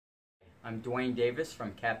I'm Dwayne Davis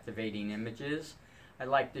from Captivating Images. I'd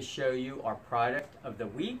like to show you our product of the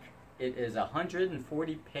week. It is a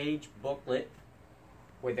 140-page booklet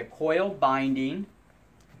with a coil binding,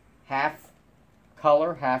 half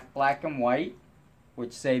color, half black and white,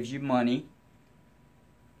 which saves you money.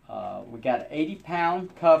 We got an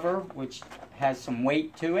 80-pound cover, which has some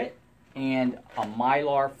weight to it, and a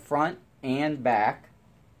Mylar front and back.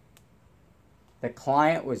 The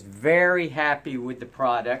client was very happy with the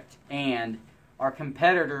product, and our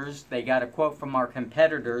competitors, they got a quote from our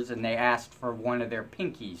competitors and they asked for one of their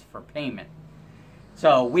pinkies for payment.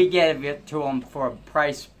 So we gave it to them for a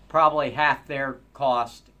price probably half their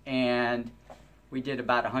cost, and we did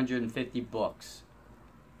about 150 books.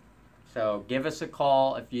 So give us a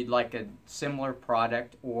call if you'd like a similar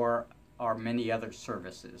product or our many other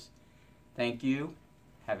services. Thank you.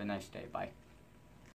 Have a nice day. Bye.